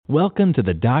Welcome to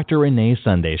the Dr. Renee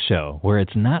Sunday Show, where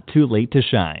it's not too late to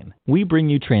shine. We bring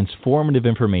you transformative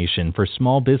information for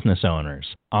small business owners,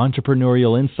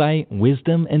 entrepreneurial insight,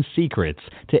 wisdom, and secrets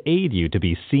to aid you to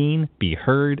be seen, be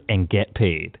heard, and get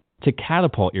paid, to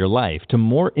catapult your life to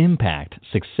more impact,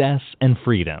 success, and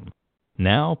freedom.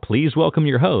 Now, please welcome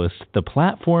your host, the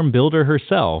platform builder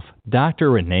herself,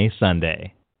 Dr. Renee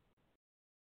Sunday.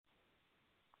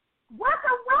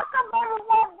 Welcome,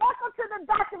 everyone. Welcome to the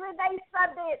Dr. Renee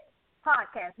Sunday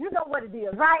podcast. You know what it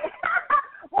is, right?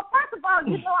 Well, first of all,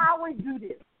 I always do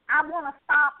this. I want to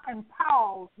stop and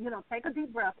pause, take a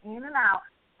deep breath in and out.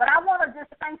 But I want to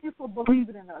just thank you for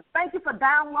believing in us. Thank you for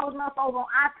downloading us over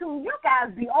on iTunes. You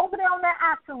guys be over there on that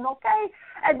iTunes, okay?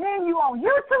 And then you on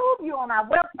YouTube, you on our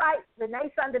website,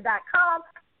 reneesunday.com.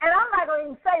 And I'm not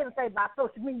going to even say about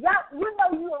social media. You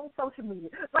know you on social media.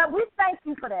 But we thank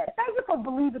you for that. Thank you for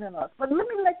believing in us. But let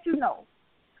me let you know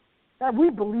that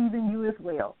we believe in you as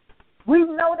well. We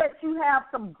know that you have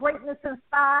some greatness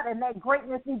inside, and that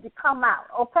greatness needs to come out,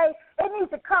 okay? It needs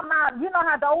to come out. You know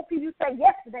how the old people say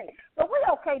yesterday. But we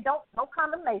okay, no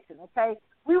condemnation, okay?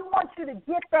 We want you to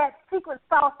get that secret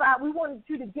sauce out. We want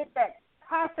you to get that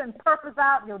passion, purpose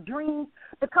out, your dreams,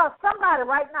 because somebody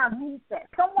right now needs that.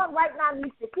 Someone right now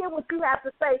needs to hear what you have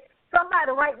to say.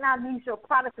 Somebody right now needs your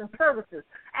products and services.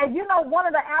 And, one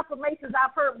of the affirmations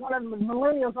I've heard, one of the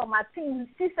millennials on my team,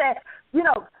 she said,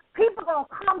 people going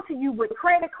to come to you with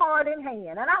credit card in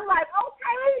hand. And I'm like,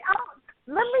 okay,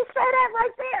 let me say that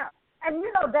right there. And,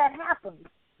 that happens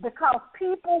because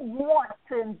people want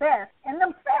to invest in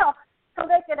themselves so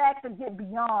they can actually get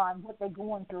beyond what they're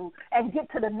going through and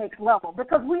get to the next level,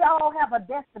 because we all have a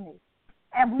destiny,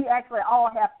 and we actually all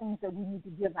have things that we need to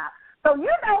give out. So,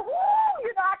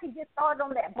 I can get started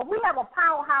on that. But we have a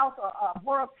powerhouse, a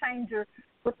world changer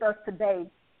with us today.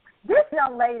 This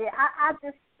young lady, I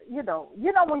just,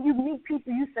 when you meet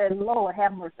people, you say, Lord,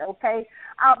 have mercy, okay?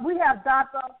 We have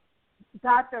Dr.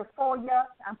 Fayola,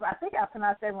 I think I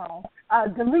pronounced that wrong,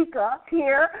 Delica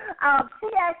here. She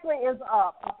actually is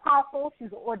an apostle.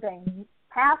 She's an ordained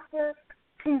pastor.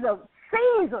 She's a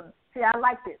seasoned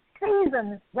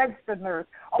registered nurse,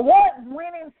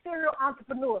 award-winning serial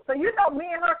entrepreneur. So, me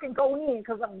and her can go in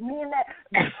because me and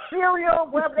that serial,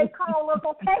 whatever they call us,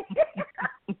 okay?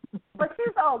 But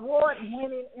she's an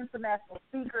award-winning international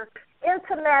speaker,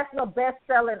 international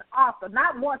best-selling author,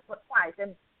 not once but twice,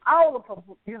 and all of her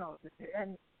books,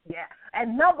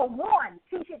 and number one,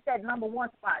 she hit that number one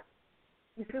spot.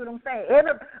 You see what I'm saying?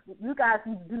 You guys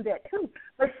need to do that too.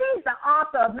 But she's the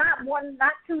author of not one,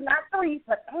 not two, not three,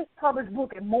 but 8 published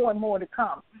books and more to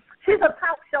come. She's a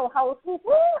talk show host.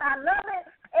 Woo-hoo, I love it.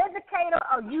 Educator,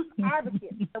 a youth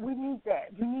advocate. So we need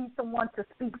that. We need someone to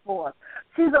speak for us.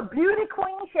 She's a beauty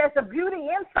queen. She has the beauty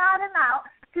inside and out.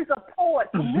 She's a poet,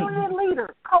 community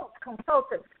leader, coach,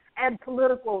 consultant, and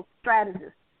political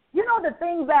strategist. The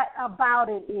thing about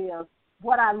it is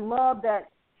what I love that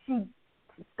she's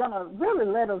going to really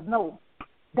let us know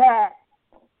that,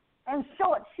 in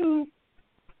short,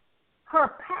 her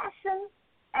passion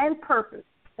and purpose.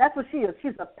 That's what she is.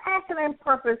 She's a passion and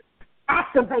purpose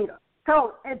activator.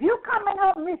 So if you come in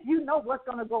her midst, you know what's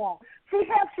going to go on. She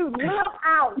helps you live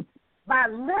out by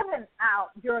living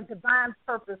out your divine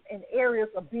purpose in areas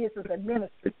of business and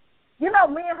ministry. Me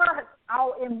and her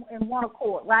all in one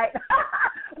accord, right?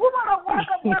 We want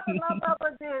to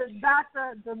welcome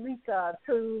Dr. Delica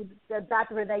to the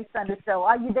Dr. Renee Sunday Show.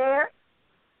 Are you there?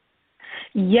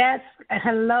 Yes.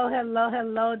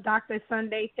 Hello, Dr.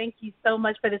 Sunday. Thank you so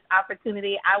much for this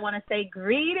opportunity. I want to say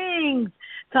greetings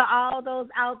to all those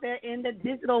out there in the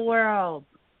digital world.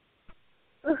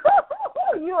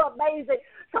 You're amazing.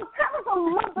 So tell us a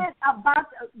little bit about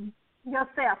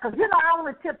yourself, because I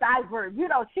only tip the iceberg.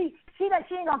 She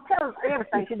ain't gonna tell us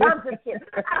everything. She does just kidding.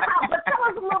 But tell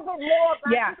us a little bit more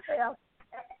about yourself.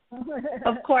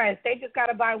 Of course, they just got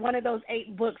to buy one of those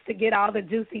 8 books to get all the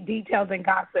juicy details and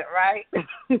gossip, right?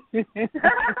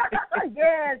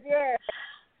 Yes.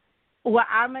 Well,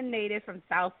 I'm a native from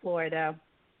South Florida.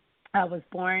 I was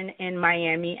born in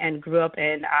Miami and grew up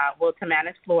in Wilton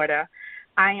Manor, Florida.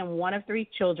 I am one of 3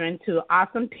 children to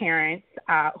awesome parents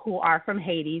who are from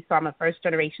Haiti, so I'm a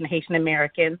first-generation Haitian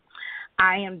American.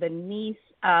 I am the niece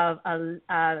of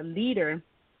a leader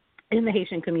in the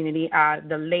Haitian community,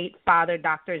 the late father,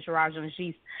 Dr. Gerard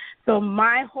Jean-Gis. So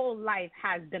my whole life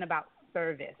has been about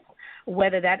service,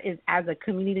 whether that is as a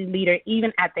community leader,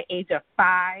 even at the age of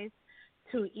 5,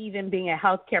 to even being a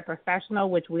healthcare professional,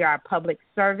 which we are a public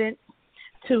servant,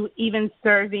 to even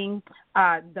serving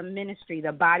the ministry,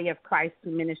 the body of Christ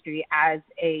through ministry as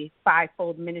a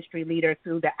fivefold ministry leader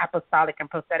through the apostolic and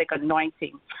prophetic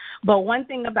anointing. But one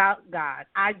thing about God,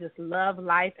 I just love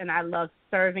life and I love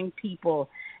serving people.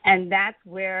 And that's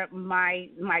where my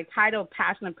title,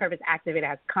 Passion and Purpose Activator,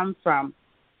 has come from,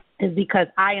 is because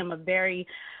I am a very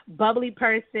bubbly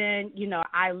person. You know,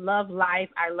 I love life.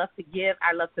 I love to give.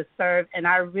 I love to serve. And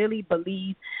I really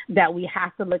believe that we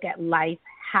have to look at life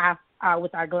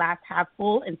with our glass half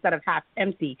full instead of half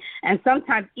empty, and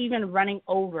sometimes even running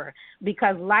over,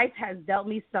 because life has dealt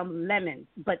me some lemons.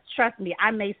 But trust me,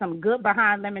 I made some good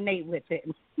behind lemonade with it.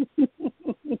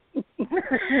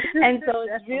 And so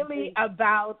it's really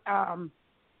about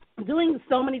doing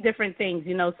so many different things.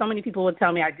 You know, so many people will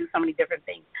tell me I do so many different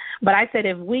things. But I said,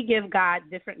 if we give God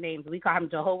different names, we call him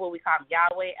Jehovah, we call him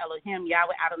Yahweh, Elohim,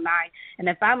 Yahweh, Adonai. And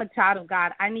if I'm a child of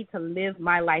God, I need to live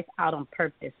my life out on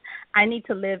purpose. I need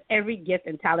to live every gift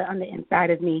and talent on the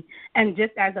inside of me. And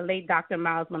just as the late Dr.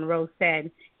 Miles Monroe said,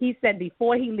 he said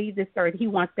before he leaves this earth, he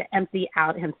wants to empty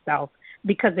out himself,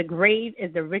 because the grave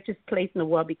is the richest place in the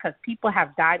world, because people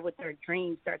have died with their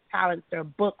dreams, their talents, their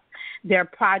books, their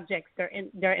projects,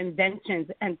 their inventions.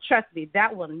 And trust me,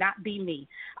 that will not be me.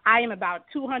 I am about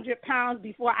 200 pounds.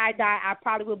 Before I die, I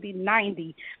probably will be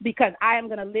 90, because I am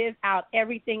going to live out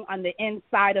everything on the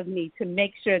inside of me to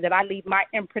make sure that I leave my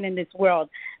imprint in this world,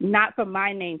 not for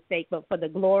my name's sake, but for the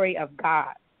glory of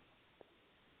God.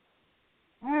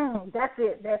 That's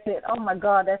it. Oh, my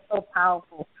God, that's so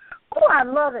powerful. Oh, I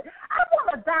love it. I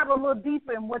want to dive a little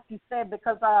deeper in what you said,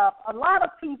 because a lot of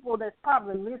people that's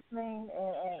probably listening,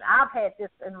 and I've had this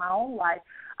in my own life,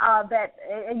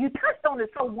 and you touched on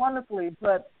it so wonderfully,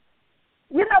 but,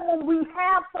 you know, when we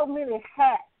have so many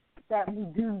hats that we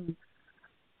do,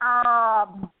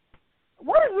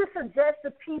 what do you suggest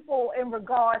to people in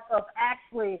regards of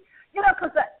actually, you know,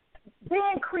 because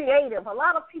being creative, a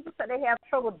lot of people say they have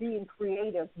trouble being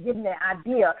creative, getting their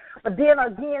idea. But then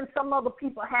again, some other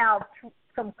people have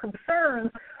some concerns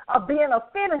of being a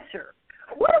finisher.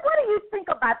 What do you think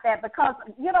about that? Because,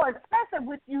 you know, especially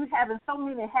with you having so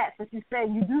many hats, as you say,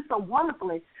 you do so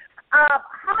wonderfully.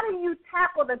 How do you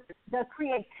tackle the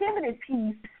creativity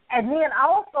piece and then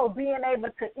also being able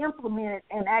to implement it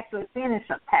and actually finish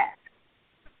a task?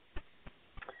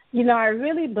 You know, I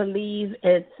really believe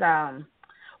it's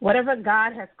whatever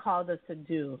God has called us to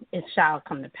do, it shall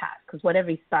come to pass, because whatever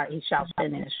he start, he shall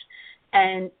finish.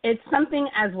 And it's something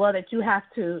as well that you have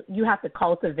to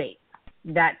cultivate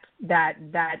that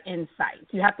insight.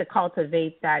 You have to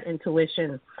cultivate that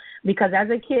intuition, because as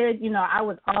a kid, you know, I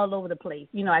was all over the place.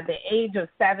 You know, at the age of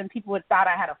 7, people would thought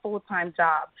I had a full-time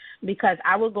job, because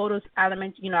I would go to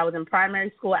elementary, you know, I was in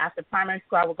primary school. After primary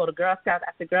school, I would go to Girl Scouts.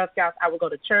 After Girl Scouts, I would go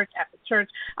to church. After church,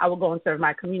 I would go and serve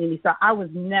my community. So I was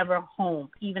never home,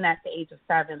 even at the age of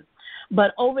 7.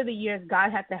 But over the years,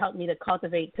 God had to help me to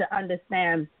cultivate, to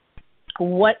understand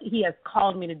what he has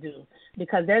called me to do,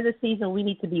 because there's a season we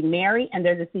need to be Mary, and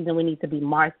there's a season we need to be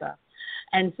Martha.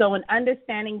 And so in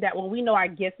understanding that when we know our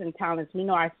gifts and talents, we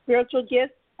know our spiritual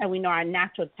gifts and we know our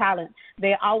natural talent,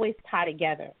 they always tie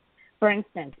together. For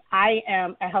instance, I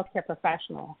am a healthcare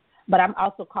professional, but I'm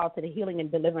also called to the healing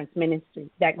and deliverance ministry.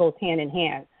 That goes hand in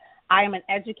hand. I am an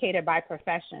educator by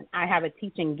profession. I have a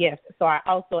teaching gift, so I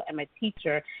also am a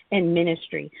teacher in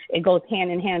ministry. It goes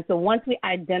hand in hand. So once we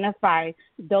identify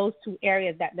those two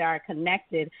areas that they are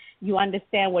connected, you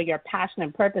understand where your passion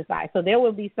and purpose lie. So there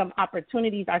will be some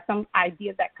opportunities or some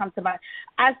ideas that come to mind.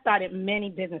 I've started many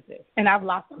businesses, and I've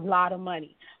lost a lot of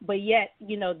money. But yet,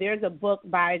 you know, there's a book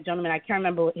by a gentleman, I can't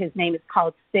remember what his name is,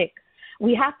 called Sick.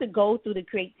 We have to go through the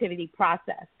creativity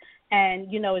process.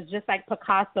 And, you know, it's just like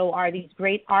Picasso or these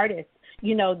great artists.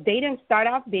 You know, they didn't start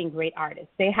off being great artists.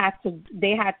 They had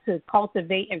to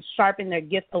cultivate and sharpen their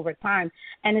gifts over time.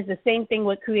 And it's the same thing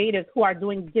with creatives who are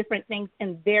doing different things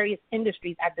in various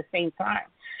industries at the same time.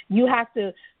 You have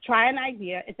to try an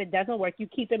idea. If it doesn't work, you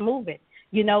keep it moving,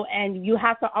 you know, and you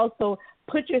have to also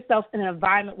put yourself in an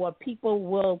environment where people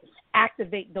will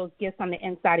activate those gifts on the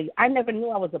inside of you. I never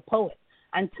knew I was a poet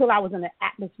until I was in the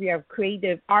atmosphere of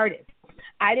creative artists.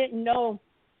 I didn't know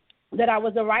that I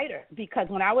was a writer, because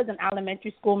when I was in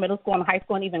elementary school, middle school, and high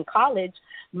school, and even college,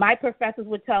 my professors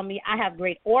would tell me I have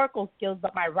great oracle skills,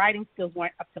 but my writing skills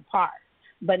weren't up to par.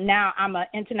 But now I'm an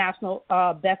international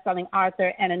best-selling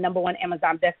author and a #1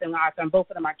 Amazon best-selling author, and both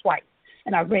of them are twice.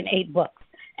 And I've written 8 books.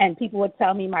 And people would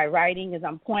tell me my writing is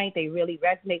on point. They really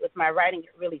resonate with my writing. It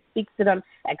really speaks to them,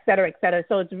 et cetera, et cetera.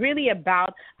 So it's really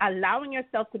about allowing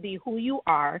yourself to be who you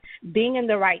are, being in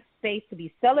the right space to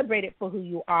be celebrated for who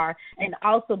you are, and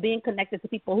also being connected to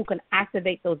people who can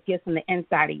activate those gifts on the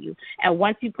inside of you. And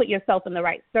once you put yourself in the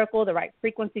right circle, the right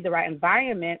frequency, the right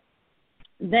environment,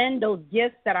 then those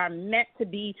gifts that are meant to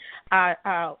be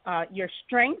your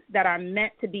strengths, that are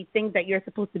meant to be things that you're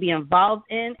supposed to be involved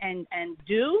in and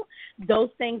do, those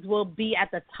things will be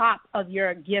at the top of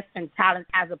your gifts and talents,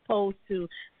 as opposed to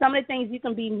some of the things you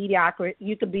can be mediocre,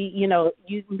 you could be,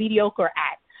 mediocre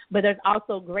at. But there's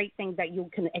also great things that you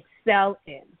can excel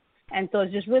in. And so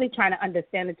it's just really trying to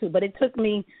understand the two. But it took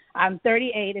me, I'm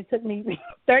 38, it took me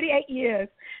 38 years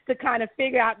to kind of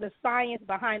figure out the science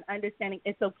behind understanding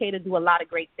it's okay to do a lot of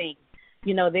great things.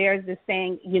 There's this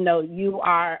saying, you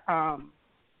are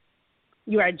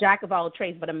a jack of all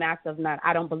trades, but a master of none.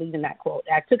 I don't believe in that quote.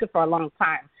 I took it for a long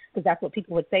time because that's what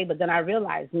people would say. But then I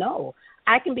realized, no,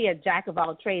 I can be a jack of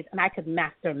all trades and I could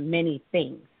master many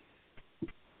things.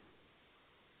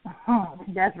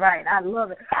 That's right. I love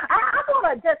it. I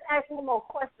want to just ask one more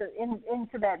question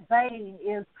into that vein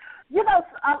is,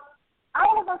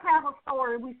 all of us have a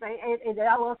story, we say, and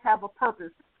all of us have a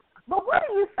purpose. But what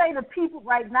do you say to people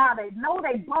right now that know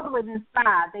they bubbling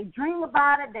inside? They dream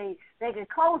about it. They can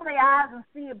close their eyes and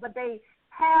see it, but they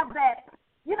have that,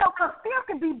 because fear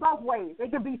can be both ways. It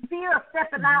can be fear of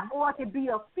stepping out, or it can be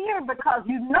a fear because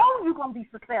you know you're going to be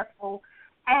successful,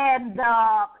 and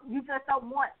you just don't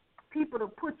want people to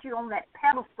put you on that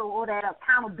pedestal or that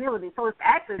accountability. So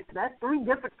that's three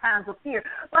different kinds of fear.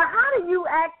 But how do you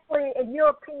actually, in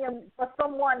your opinion, for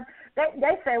someone,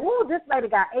 they say, "Whoa, this lady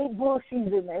got 8 books, she's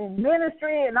in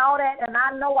ministry and all that, and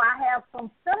I know I have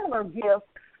some similar gifts,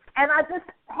 and I just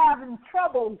having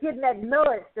trouble getting that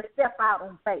nudge to step out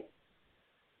on faith."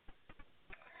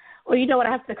 Well, you know what?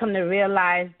 I have to come to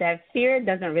realize that fear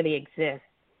doesn't really exist,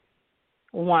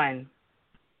 1.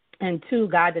 And 2,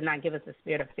 God did not give us a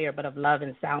spirit of fear, but of love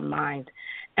and sound mind.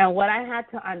 And what I had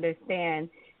to understand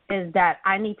is that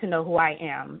I need to know who I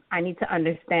am. I need to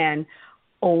understand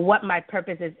what my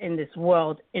purpose is in this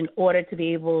world in order to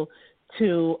be able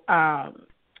to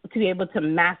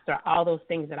master all those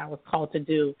things that I was called to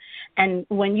do. And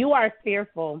when you are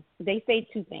fearful, they say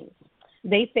 2 things.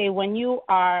 They say when you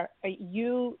are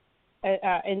in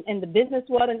the business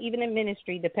world and even in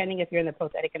ministry, depending if you're in the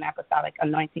prophetic and apostolic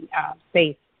anointing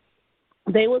space,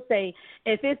 they will say,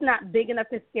 if it's not big enough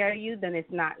to scare you, then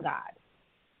it's not God.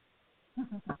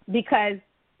 Because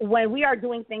when we are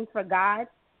doing things for God,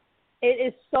 it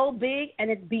is so big and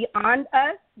it's beyond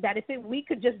us that if we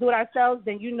could just do it ourselves,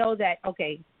 then you know that,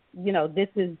 okay,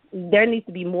 there needs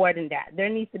to be more than that. There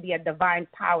needs to be a divine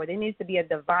power. There needs to be a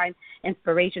divine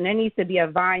inspiration. There needs to be a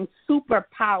divine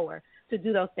superpower to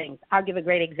do those things. I'll give a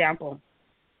great example.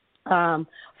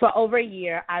 For over a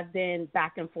year, I've been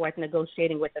back and forth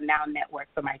negotiating with the Now Network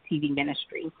for my TV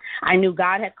ministry. I knew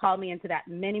God had called me into that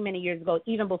many, many years ago,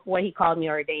 even before he called me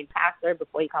ordained pastor,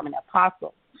 before he called me an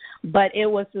apostle. But it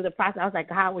was through the process. I was like,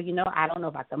 God, well, I don't know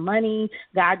about the money.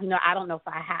 God, I don't know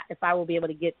if I will be able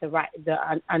to get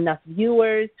enough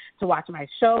viewers to watch my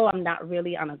show. I'm not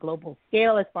really on a global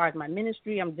scale as far as my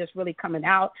ministry. I'm just really coming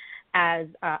out as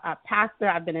a pastor.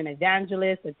 I've been an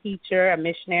evangelist, a teacher, a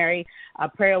missionary, a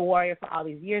prayer warrior for all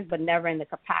these years, but never in the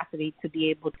capacity to be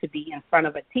able to be in front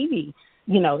of a TV,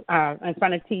 in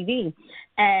front of TV.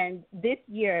 And this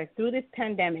year, through this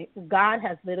pandemic, God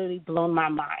has literally blown my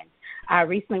mind.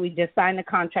 Recently, we just signed a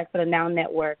contract for the Now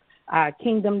Network,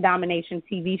 Kingdom Domination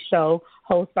TV show,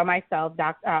 hosted by myself,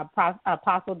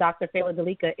 Apostle Dr. Fayola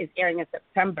Delica, is airing in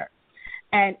September.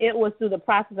 And it was through the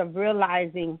process of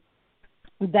realizing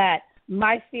that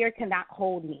my fear cannot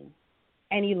hold me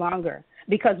any longer.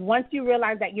 Because once you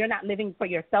realize that you're not living for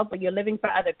yourself, but you're living for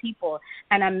other people,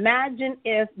 and imagine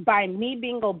if by me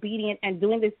being obedient and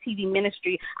doing this TV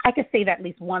ministry, I could save at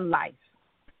least one life.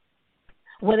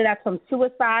 Whether that's from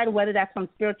suicide, whether that's from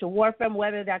spiritual warfare,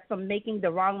 whether that's from making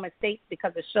the wrong mistakes,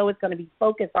 because the show is going to be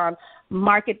focused on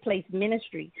marketplace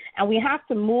ministry. And we have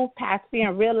to move past fear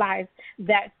and realize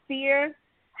that fear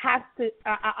has to,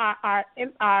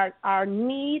 our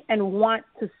need and want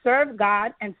to serve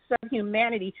God and serve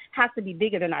humanity has to be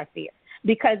bigger than our fear.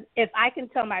 Because if I can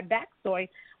tell my backstory,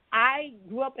 I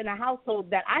grew up in a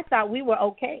household that I thought we were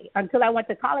okay. Until I went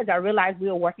to college, I realized we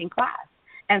were working class.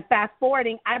 And fast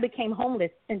forwarding, I became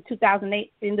homeless in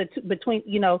 2008,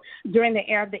 during the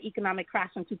era of the economic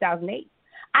crash in 2008.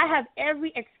 I have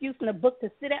every excuse in the book to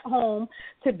sit at home,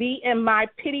 to be in my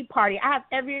pity party. I have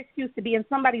every excuse to be in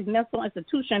somebody's mental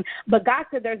institution. But God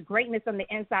said there's greatness on the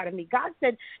inside of me. God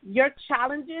said your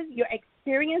challenges, your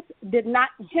experience did not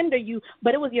hinder you,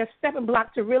 but it was your stepping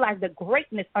block to realize the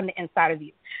greatness on the inside of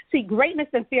you. See, greatness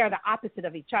and fear are the opposite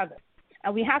of each other.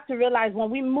 And we have to realize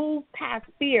when we move past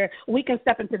fear, we can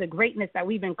step into the greatness that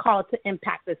we've been called to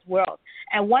impact this world.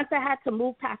 And once I had to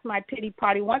move past my pity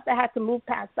party, once I had to move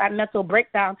past that mental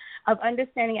breakdown of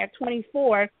understanding at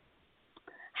 24,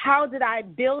 how did I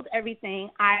build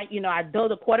everything? I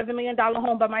built a $250,000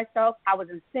 home by myself. I was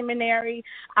in seminary.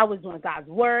 I was doing God's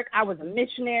work. I was a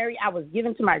missionary. I was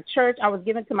giving to my church. I was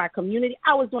giving to my community.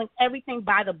 I was doing everything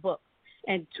by the book.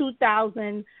 In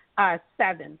 2007.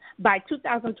 By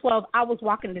 2012, I was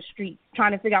walking the streets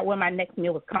trying to figure out where my next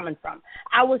meal was coming from.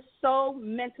 I was so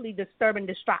mentally disturbed and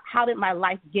distraught. How did my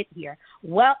life get here?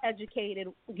 Well educated,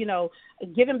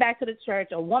 giving back to the church,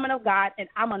 a woman of God, and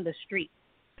I'm on the street.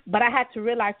 But I had to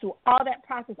realize through all that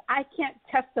process, I can't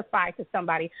testify to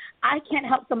somebody. I can't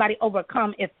help somebody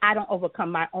overcome if I don't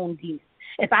overcome my own demons,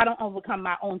 if I don't overcome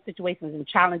my own situations and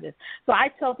challenges. So I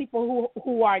tell people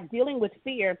who are dealing with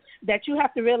fear that you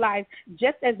have to realize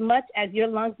just as much as your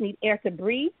lungs need air to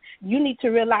breathe, you need to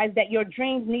realize that your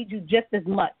dreams need you just as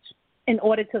much in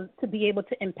order to be able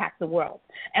to impact the world.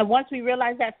 And once we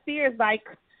realize that fear is like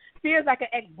an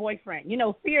ex-boyfriend.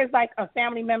 Fear is like a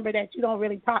family member that you don't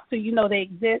really talk to. They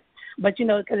exist, but,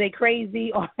 because they're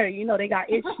crazy or, they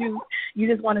got issues. You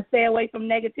just want to stay away from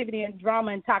negativity and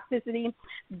drama and toxicity.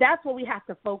 That's what we have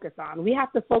to focus on. We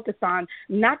have to focus on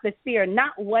not the fear,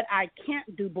 not what I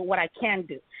can't do, but what I can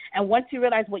do. And once you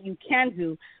realize what you can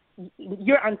do,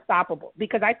 you're unstoppable.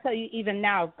 Because I tell you, even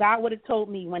now, if God would have told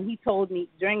me when he told me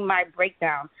during my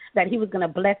breakdown that he was going to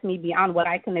bless me beyond what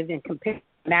I can even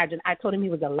imagine, I told him he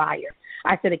was a liar.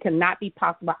 I said it cannot be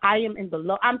possible. I am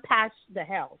I'm past the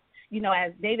hell.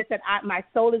 As David said, my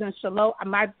soul is in shalom.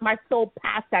 My soul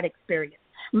passed that experience.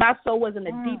 My soul was in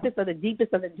the deepest of the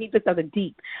deepest of the deepest of the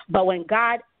deep. But when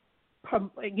God,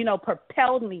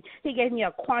 propelled me, he gave me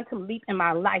a quantum leap in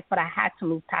my life, but I had to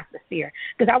move past the fear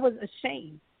because I was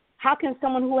ashamed. How can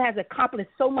someone who has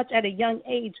accomplished so much at a young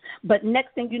age, but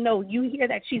next thing you know, you hear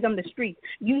that she's on the streets.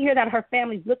 You hear that her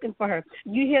family's looking for her.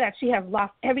 You hear that she has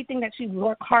lost everything that she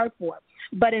worked hard for.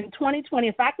 But in 2020,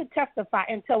 if I could testify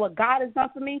and tell what God has done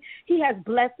for me, he has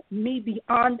blessed me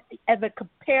beyond ever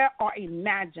compare or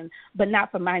imagine, but not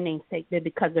for my name's sake, but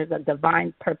because there's a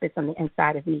divine purpose on the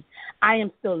inside of me. I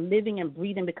am still living and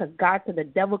breathing because God said the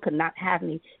devil could not have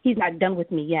me. He's not done with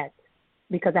me yet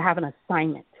because I have an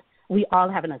assignment. We all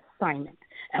have an assignment.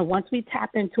 And once we tap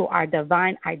into our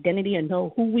divine identity and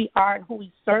know who we are and who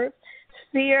we serve,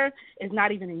 fear is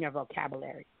not even in your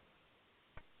vocabulary.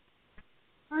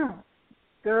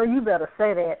 Girl, you better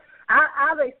say that.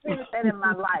 I've experienced that in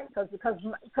my life because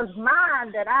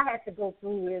mine that I had to go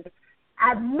through is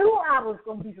I knew I was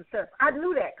going to be successful. I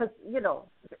knew that because,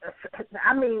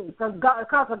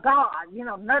 because of God,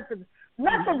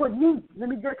 nothing with you. Let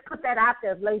me just put that out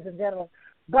there, ladies and gentlemen.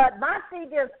 But my thing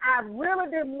is, I really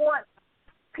didn't want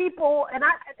people, and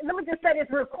let me just say this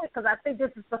real quick because I think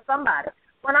this is for somebody.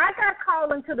 When I got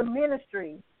called into the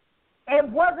ministry, it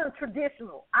wasn't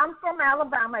traditional. I'm from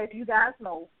Alabama, if you guys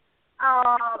know.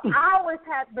 I always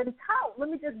have been taught, let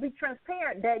me just be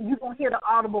transparent, that you're going to hear the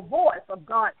audible voice of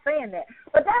God saying that.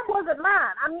 But that wasn't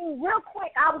mine. I mean, real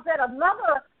quick, I was at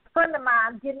another friend of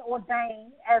mine getting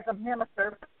ordained as a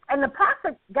minister, and the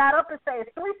pastor got up and said,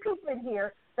 3 people in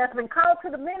here that's been called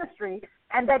to the ministry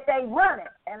and that they run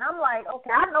it. And I'm like, okay,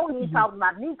 I know he's talking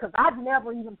about me because I've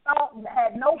never even thought and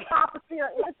had no prophecy or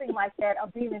anything like that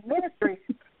of being in ministry.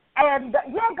 And,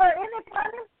 yeah, girl, isn't it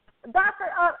funny?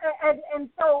 Doctor, and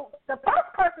so the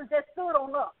first person just stood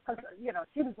on up because,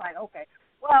 she was like, okay.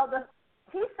 Well,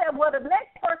 he said, well, the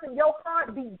next person, your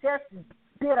heartbeat just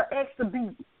did an extra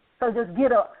beat, so just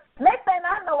get up. Next thing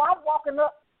I know, I'm walking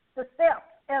up the steps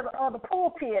of the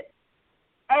pulpit,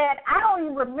 and I don't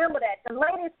even remember that. The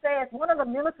lady says, one of the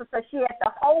ministers said she had to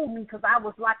hold me because I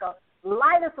was like a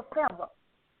light as a feather.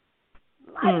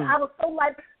 I was so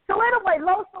light. So anyway,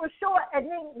 long story short,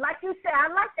 and then like you said, I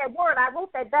like that word. I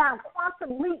wrote that down,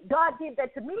 quantum leap. God gave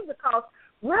that to me because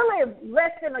really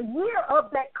less than a year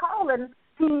of that calling,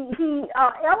 he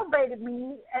elevated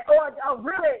me or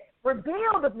really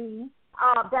revealed to me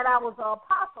that I was an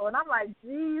apostle. And I'm like,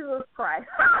 Jesus Christ.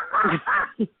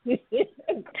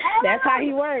 That's how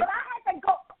he works. But I had to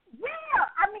go, yeah.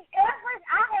 I mean,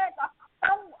 I had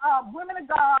some women of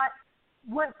God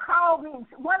would call me.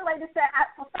 One lady said,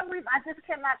 for some reason, I just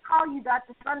cannot call you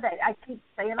Dr. Sunday. I keep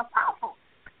saying apostle.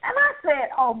 And I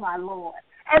said, oh, my Lord.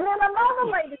 And then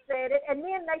another lady said it, and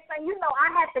then they say, I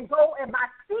had to go in my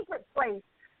secret place.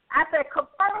 I said,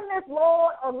 confirm this,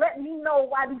 Lord, or let me know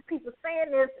why these people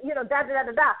saying this,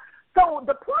 da-da-da-da-da. So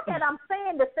the point that I'm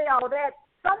saying to say all that,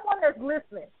 someone that's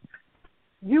listening,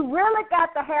 you really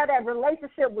got to have that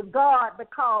relationship with God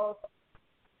because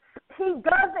he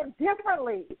does it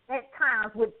differently at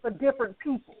times for different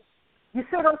people. You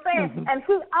see what I'm saying? Mm-hmm. And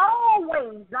he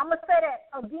always, I'm going to say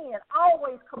that again,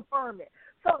 always confirm it.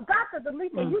 So, Dr.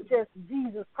 Delica, you just,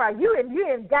 Jesus Christ, you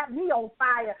got me on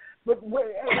fire with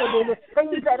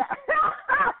things that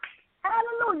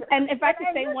hallelujah. And if I could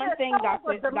say one thing,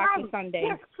 Dr. Sunday.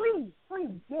 Yes,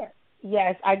 please, yes.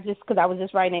 Yes, because I was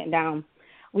just writing it down.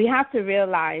 We have to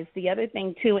realize the other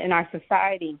thing, too, in our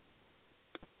society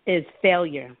is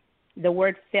failure. The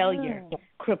word failure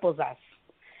cripples us.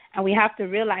 And we have to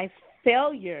realize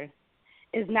failure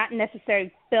is not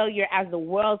necessarily failure as the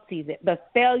world sees it, but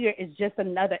failure is just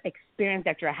another experience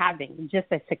that you're having, just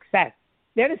a success.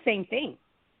 They're the same thing.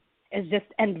 It's just,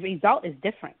 and the result is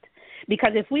different.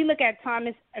 Because if we look at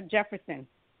Thomas Jefferson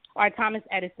or Thomas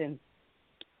Edison,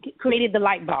 he created the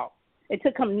light bulb. It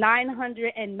took him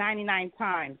 999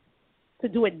 times to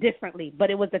do it differently, but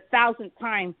it was 1,000th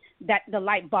time that the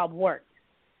light bulb worked.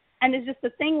 And it's just the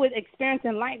thing with experience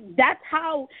in life. That's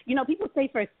how, people say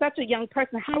for such a young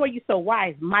person, how are you so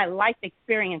wise? My life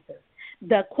experiences,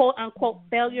 the quote-unquote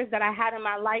failures that I had in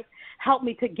my life helped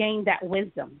me to gain that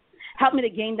wisdom, helped me to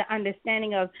gain the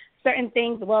understanding of certain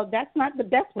things. Well, that's not the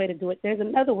best way to do it. There's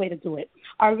another way to do it.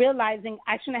 Or realizing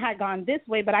I shouldn't have gone this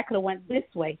way, but I could have went this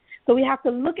way. So we have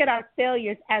to look at our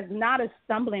failures as not a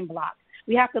stumbling block.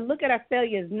 We have to look at our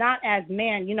failures not as,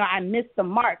 man, I missed the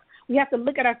mark. We have to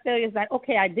look at our failures like,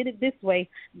 okay, I did it this way.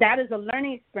 That is a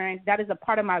learning experience. That is a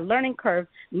part of my learning curve.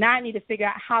 Now I need to figure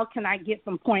out how can I get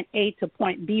from point A to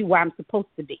point B where I'm supposed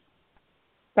to be.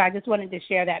 So I just wanted to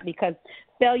share that because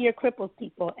failure cripples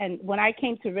people. And when I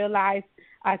came to realize,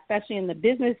 especially in the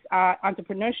business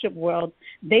entrepreneurship world,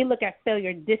 they look at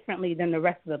failure differently than the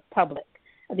rest of the public,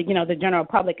 the general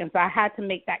public. And so I had to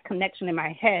make that connection in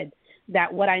my head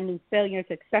that what I knew failure and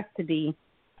success to be,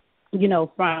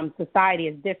 from society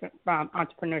is different from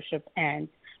entrepreneurship and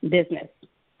business.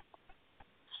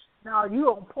 No, you're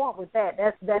on point with that.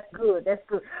 That's good. That's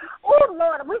good. Oh,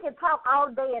 Lord, we can talk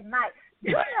all day and night.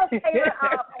 We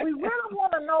really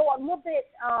want to know a little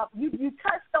bit. You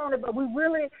touched on it, but we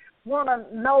really want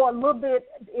to know a little bit,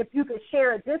 if you could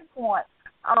share at this point,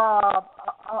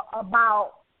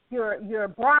 about your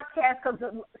broadcast, because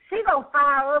she's going to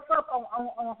fire us up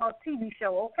on her TV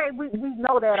show, okay? We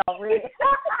know that already.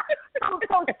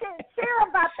 so share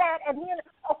about that, and then,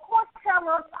 of course, tell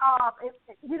us,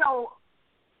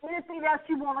 anything else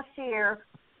you want to share,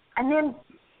 and then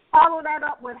follow that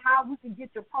up with how we can get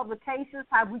your publications,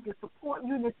 how we can support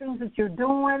you in the things that you're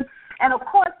doing, and, of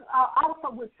course,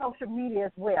 also with social media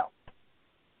as well.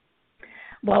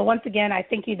 Well, once again, I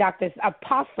thank you,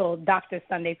 Apostle Dr.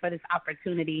 Sunday, for this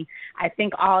opportunity. I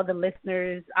thank all the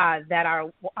listeners that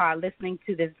are listening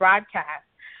to this broadcast.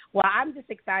 Well, I'm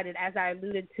just excited. As I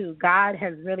alluded to, God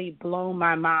has really blown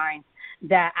my mind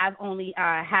that I've only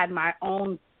had my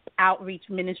own outreach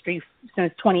ministry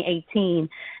since 2018.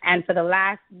 And for the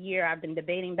last year, I've been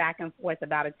debating back and forth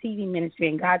about a TV ministry.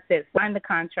 And God said, sign the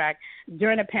contract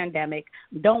during a pandemic.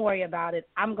 Don't worry about it.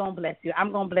 I'm going to bless you.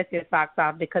 I'm going to bless your socks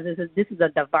off because this is a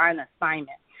divine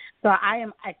assignment. So I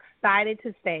am excited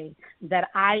to say that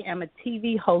I am a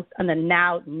TV host on the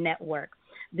Now Network.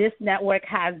 This network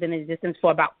has been in existence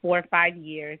for about 4 or 5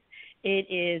 years. It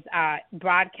is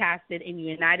broadcasted in the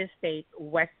United States,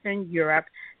 Western Europe,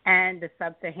 and the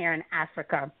Sub-Saharan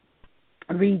Africa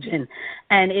region.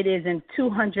 And it is in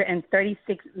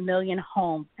 236 million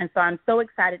homes. And so I'm so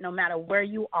excited, no matter where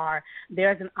you are,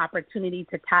 there's an opportunity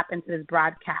to tap into this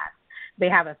broadcast. They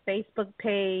have a Facebook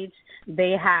page,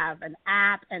 they have an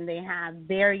app, and they have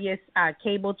various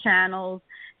cable channels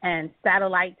and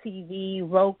satellite TV,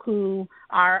 Roku,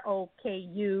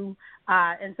 ROKU.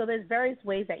 And so there's various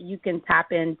ways that you can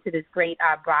tap into this great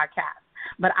broadcast.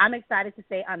 But I'm excited to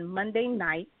say on Monday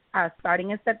night,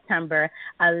 starting in September,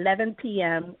 11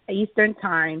 p.m. Eastern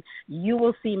Time, you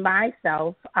will see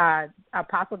myself,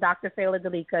 Apostle Dr. Fayola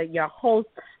Delica, your host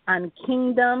on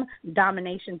Kingdom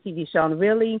Domination TV show. And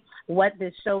really what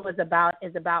this show is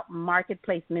about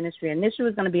marketplace ministry. Initially it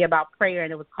was going to be about prayer,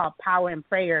 and it was called Power in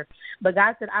Prayer. But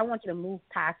God said, I want you to move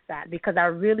past that because I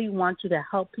really want you to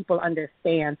help people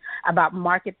understand about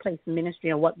marketplace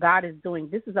ministry and what God is doing.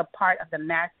 This is a part of the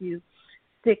Matthew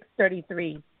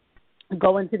 6:33.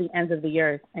 Go into the ends of the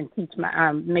earth and teach,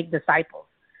 make disciples.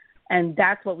 And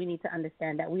that's what we need to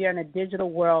understand, that we are in a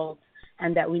digital world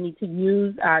and that we need to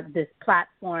use this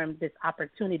platform, this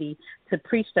opportunity to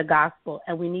preach the gospel,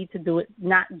 and we need to do it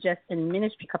not just in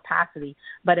ministry capacity,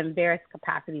 but in various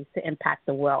capacities to impact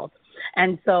the world.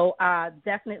 And so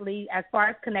definitely, as far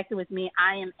as connecting with me,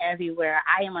 I am everywhere.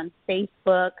 I am on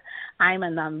Facebook. I'm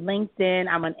on LinkedIn.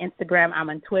 I'm on Instagram. I'm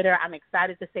on Twitter. I'm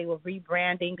excited to say we're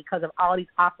rebranding because of all these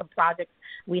awesome projects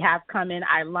we have coming.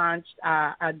 I launched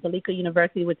Delica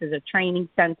University, which is a training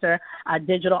center, a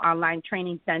digital online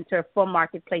training center for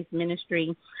marketplace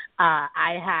ministry.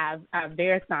 I have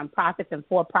various nonprofits and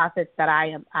for-profits that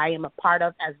I am a part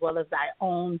of, as well as I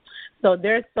own. So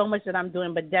there's so much that I'm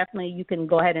doing, but definitely you can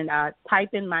go ahead and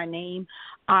type in my name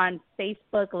on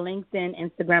Facebook, LinkedIn,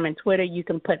 Instagram, and Twitter. You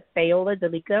can put Fayola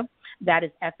Delica. That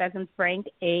is F as in Frank,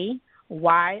 A-Y-O-L-A.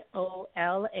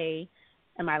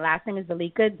 And my last name is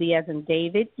Delica, D as in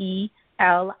David,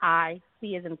 E-L-I,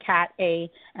 C as in cat, A.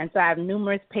 And so I have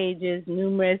numerous pages,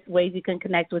 numerous ways you can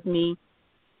connect with me.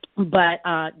 But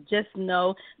just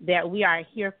know that we are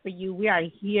here for you. We are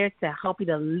here to help you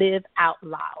to live out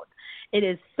loud. It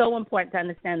is so important to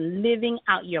understand living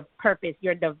out your purpose,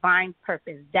 your divine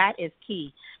purpose. That is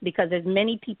key, because there's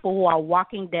many people who are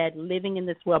walking dead, living in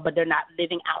this world, but they're not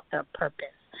living out their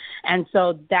purpose. And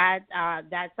so that's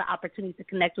the opportunity to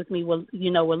connect with me. We're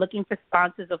looking for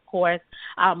sponsors, of course,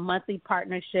 monthly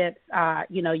partnerships.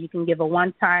 You can give a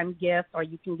one-time gift or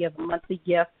you can give a monthly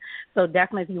gift. So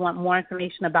definitely, if you want more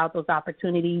information about those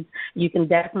opportunities, you can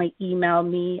definitely email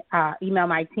me, email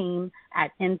my team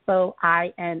at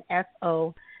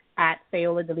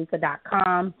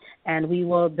info@fayoladelica.com, and we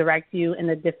will direct you in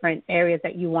the different areas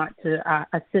that you want to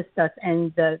assist us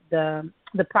in the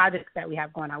projects that we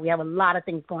have going on. We have a lot of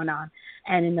things going on.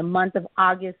 And in the month of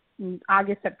August,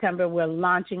 September, we're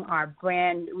launching our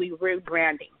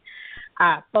rebranding.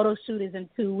 Photo shoot is in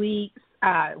 2 weeks.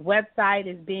 Website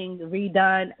is being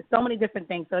redone. So many different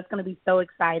things. So it's going to be so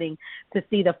exciting to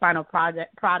see the final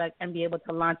product and be able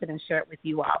to launch it and share it with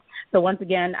you all. So once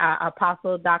again,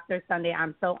 Apostle Dr. Sunday,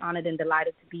 I'm so honored and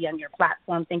delighted to be on your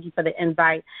platform. Thank you for the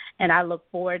invite. And I look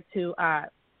forward to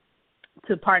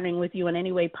partnering with you in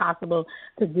any way possible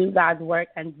to do God's work,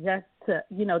 and just to,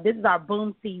 this is our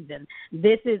boom season.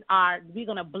 We're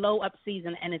going to blow up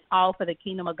season, and it's all for the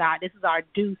kingdom of God. This is our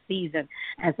due season.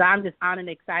 And so I'm just honored and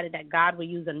excited that God will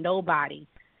use a nobody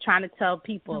trying to tell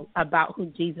people about who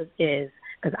Jesus is,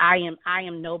 because I am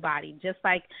nobody. Just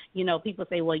like, people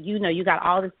say, well, you got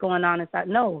all this going on. It's like,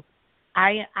 no,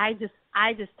 I just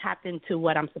tapped into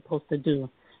what I'm supposed to do.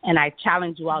 And I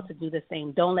challenge you all to do the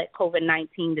same. Don't let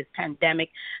COVID-19, this pandemic,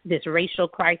 this racial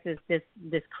crisis,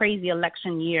 this crazy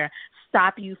election year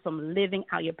stop you from living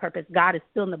out your purpose. God is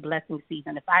still in the blessing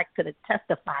season. If I could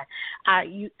testify,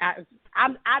 I'm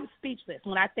speechless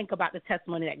when I think about the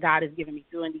testimony that God has given me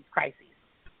during these crises.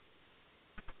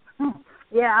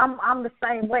 Yeah, I'm the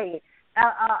same way.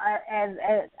 And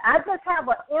I just have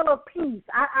an inner peace.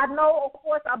 I know, of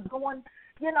course, I'm going,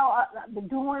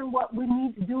 doing what we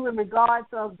need to do in regards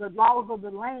of the laws of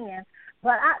the land.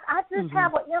 But I just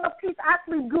have an inner peace. I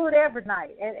sleep good every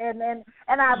night, and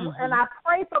I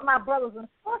pray for my brothers and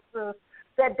sisters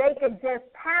that they can just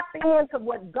tap into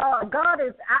what God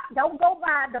is. Don't go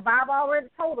by, the Bible already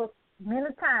told us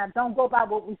many times, don't go by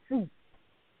what we see.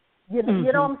 You know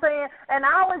what I'm saying? And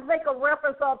I always make a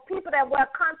reference of people that wear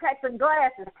contacts and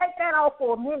glasses. Take that off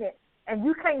for a minute, and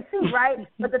you can't see, right?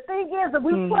 But the thing is, if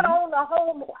we put on the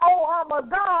whole armor of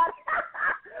God,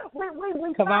 we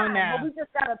Come fine. on now. But we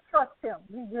just got to trust him.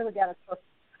 We really got to trust him.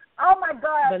 Oh, my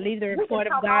God. Believe the report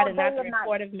of God and not the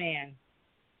report of man.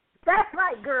 That's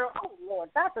right, girl. Oh,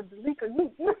 Lord, Dr. Delica,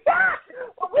 you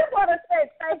well, we want to say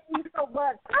thank you so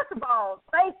much. First of all,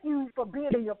 thank you for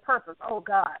being in your purpose, oh,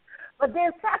 God. But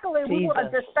then secondly, we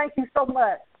want to just thank you so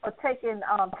much for taking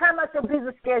time out your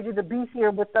busy schedule to be here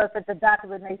with us at the Dr.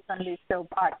 Renee Sunday Show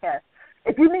podcast.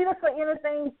 If you need us for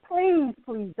anything, please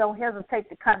don't hesitate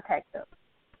to contact us.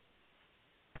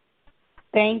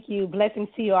 Thank you. Blessings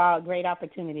to you all. Great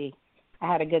opportunity. I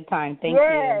had a good time. Thank you.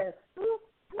 Yes.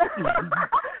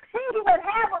 She even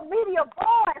have a media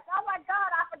voice. Oh, my God,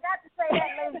 I forgot to say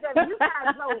that, ladies and gentlemen. You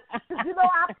guys know.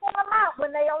 I pull them out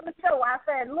when they on the show. I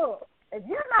said, look, if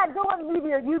you're not doing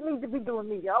media, you need to be doing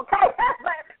media, okay?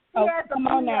 Come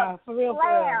on now, for real.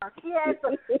 She has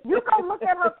you go look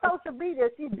at her social media.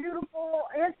 She's beautiful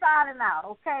inside and out,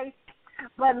 okay?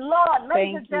 But, Lord,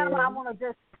 ladies and gentlemen, I want to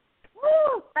just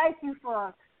thank you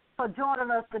for joining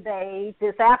us today,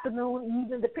 this afternoon,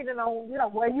 evening, depending on,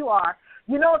 where you are.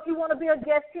 If you want to be a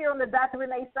guest here on the Dr.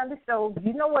 Renee Sunday Show,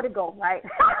 you know where to go, right?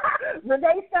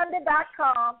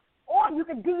 ReneeSunday.com, or you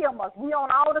can DM us. We on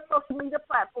all the social media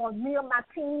platforms, me and my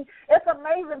team. It's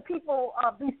amazing people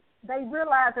be they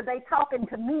realize that they talking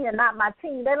to me and not my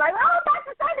team. They're like, oh,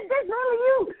 Dr. Sandy, this really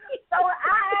you. So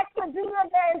I actually do it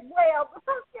there as well.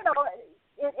 Because,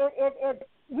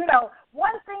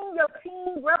 one thing, your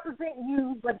team represent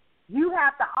you, but you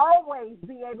have to always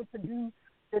be able to do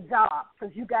the job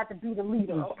because you got to be the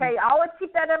leader, okay? Always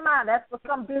keep that in mind. That's for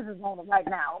some business owners right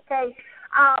now, okay?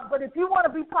 But if you want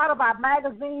to be part of our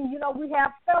magazine, we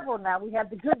have several now. We have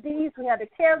the Good Deeds. We have the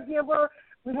Caregiver.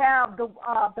 We have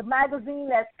the magazine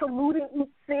that's saluting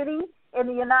each city in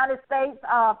the United States.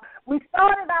 We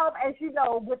started out, as you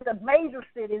know, with the major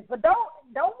cities, but don't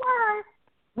worry.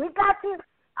 We got you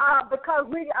because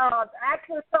we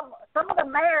actually some of the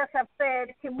mayors have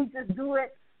said, can we just do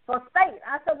it for state?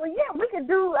 I said, well, yeah, we can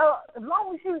do as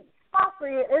long as you sponsor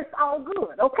it, it's all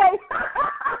good, okay?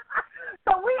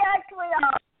 So we actually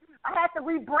I had to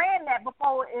rebrand that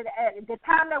before at the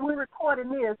time that we're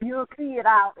recording this. You'll see it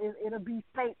out. It'll be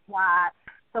statewide,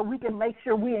 so we can make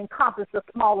sure we encompass the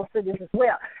smaller cities as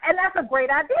well. And that's a great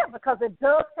idea because it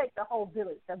does take the whole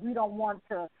village. That we don't want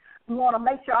to. We want to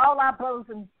make sure all our brothers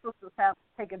and sisters have to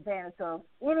take advantage of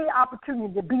any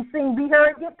opportunity to be seen, be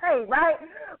heard, get paid, right?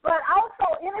 But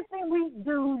also, anything we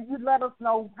do, you let us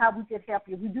know how we can help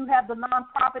you. We do have the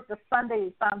nonprofit, the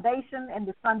Sunday Foundation, and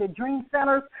the Sunday Dream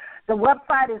Centers. The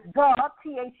website is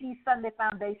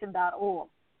THESundayFoundation.org.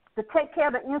 To take care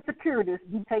of the insecurities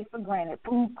we take for granted,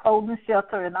 food, clothing,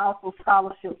 shelter, and also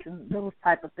scholarships and those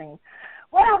type of things.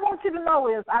 What I want you to know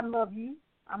is I love you.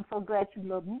 I'm so glad you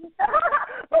love me.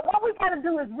 But what we got to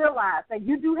do is realize that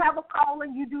you do have a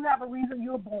calling. You do have a reason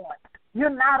you were born. You're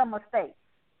not a mistake.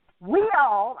 We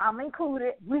all, I'm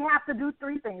included, we have to do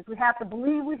three things. We have to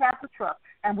believe, we have to trust,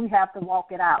 and we have to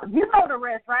walk it out. You know the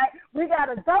rest, right? We got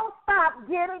to don't stop,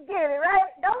 get it, right?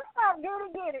 Don't stop,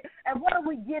 get it. And what are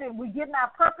we getting? We're getting our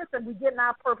purpose, and we're getting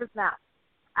our purpose now.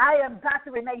 I am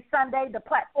Dr. Renee Sunday, the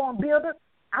platform builder.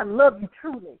 I love you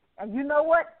truly. And you know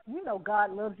what? You know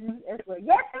God loves you as well.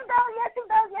 Yes, he does. Yes, he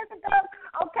does. Yes, he does.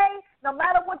 Okay? No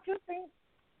matter what you think,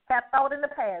 have thought in the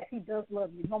past, he does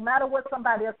love you, no matter what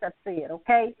somebody else has said,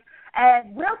 okay?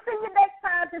 And we'll see you next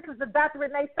time. This is the Dr.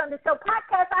 Renee Sunday Show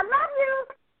podcast. I love you.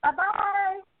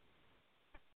 Bye-bye.